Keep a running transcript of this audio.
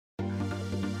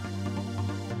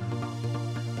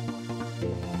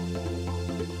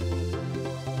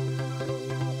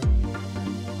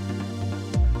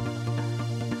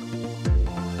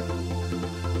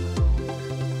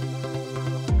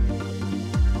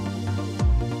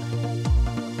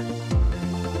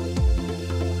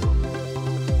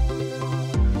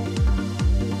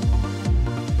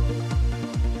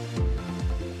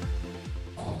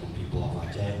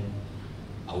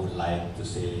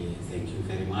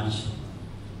much.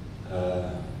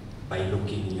 By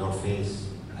looking in your face,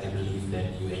 I believe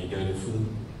that you enjoy the food.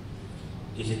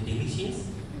 Is it delicious?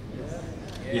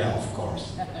 Yeah, of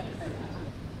course.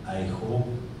 I hope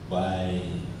by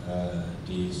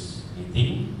this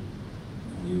meeting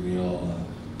we will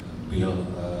build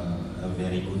a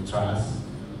very good trust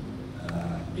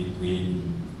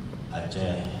between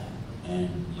Aceh and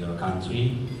your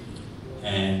country,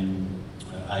 and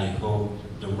I hope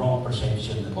the wrong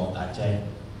perception about Aceh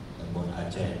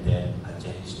that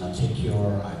Aceh is not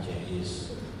secure, Aceh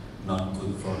is not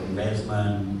good for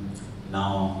investment,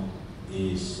 now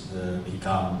is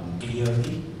become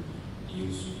clearly.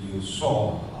 You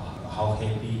saw how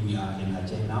happy we are in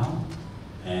Aceh now,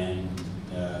 and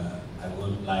I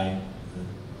would like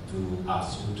to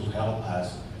ask you to help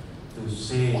us to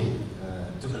say,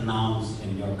 to announce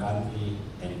in your country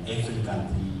and every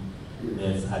country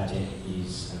that Aceh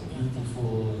is a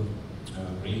beautiful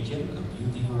region, a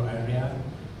beautiful area,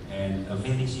 and a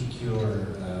very secure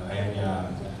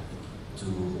area to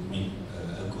make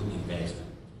a good investment.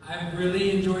 I've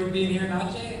really enjoyed being here in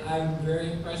Aceh. I'm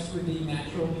very impressed with the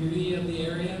natural beauty of the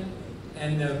area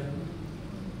and the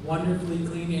wonderfully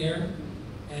clean air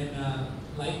and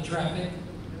light traffic,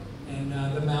 and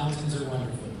the mountains are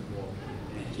wonderful.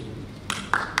 Thank you.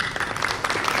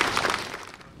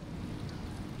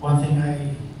 One thing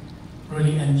I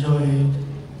really enjoyed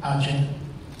Aceh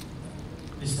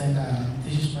is that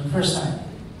this is my first time.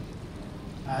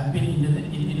 I've been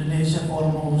in Indonesia for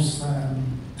almost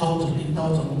in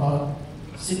total about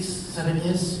 6-7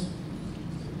 years,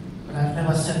 but I've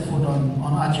never set foot on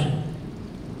Aceh.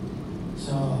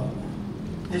 So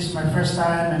this is my first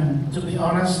time, and to be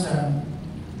honest,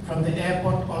 from the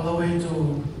airport all the way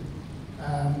to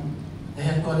the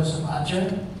headquarters of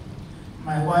Aceh,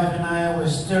 my wife and I were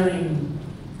staring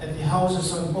at the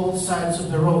houses on both sides of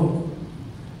the road,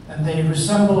 and they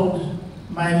resembled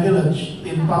my village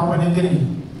in Papua New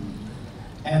Guinea.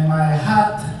 And my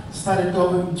heart started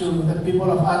going to the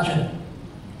people of Aceh.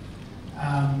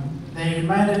 They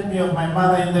reminded me of my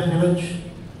mother in the village,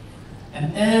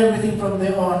 and everything from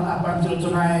there on up until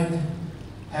tonight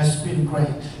has been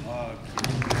great.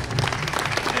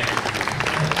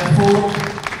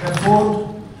 The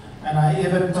food, and I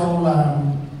even told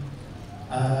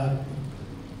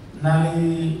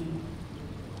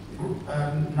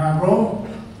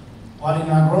Wali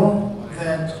Nagro,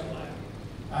 that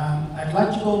I'd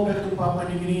like to go back to Papua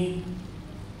New Guinea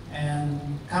and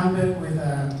come back with,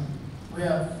 we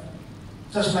have,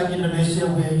 just like Indonesia,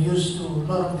 we are used to a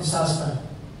lot of disaster.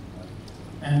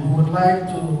 And we would like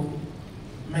to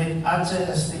make Aceh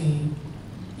as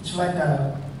it's like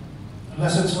a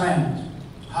lessons learned,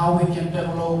 how we can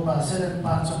develop certain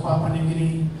parts of Papua New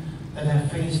Guinea that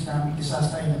have faced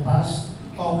disaster in the past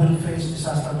or will face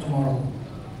disaster tomorrow.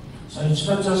 So it's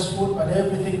not just food, but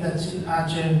everything that's in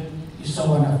Aceh is so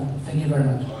wonderful. Thank you very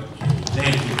much.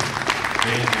 Thank you.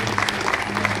 Thank you.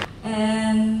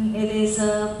 And it is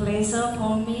a pleasure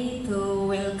for me to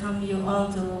welcome you all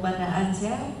to Banda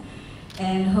Aceh,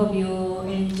 and hope you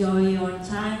enjoy your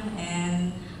time,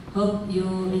 and hope you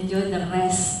enjoy the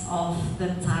rest of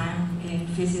the time in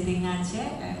visiting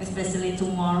Aceh. Especially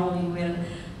tomorrow you will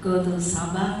go to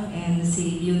Sabang and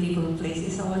see beautiful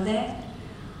places over there.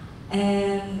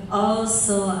 And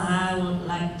also I would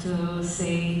like to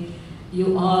say,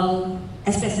 you all,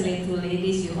 especially to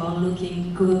ladies, you all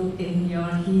looking good in your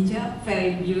hijab,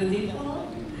 very beautiful.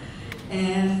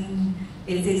 And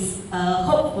it is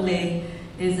hopefully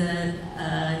is a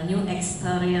new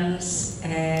experience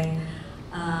and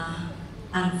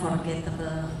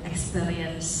unforgettable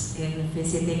experience in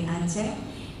visiting Aceh.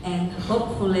 And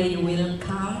hopefully you will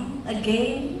come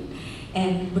again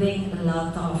and bring a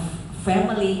lot of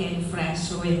family and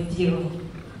friends with you.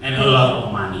 And a lot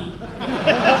of money.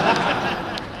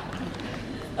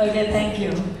 Okay, thank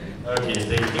you. Okay,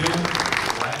 thank you.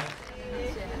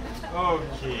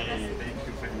 Okay, thank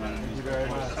you very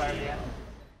much.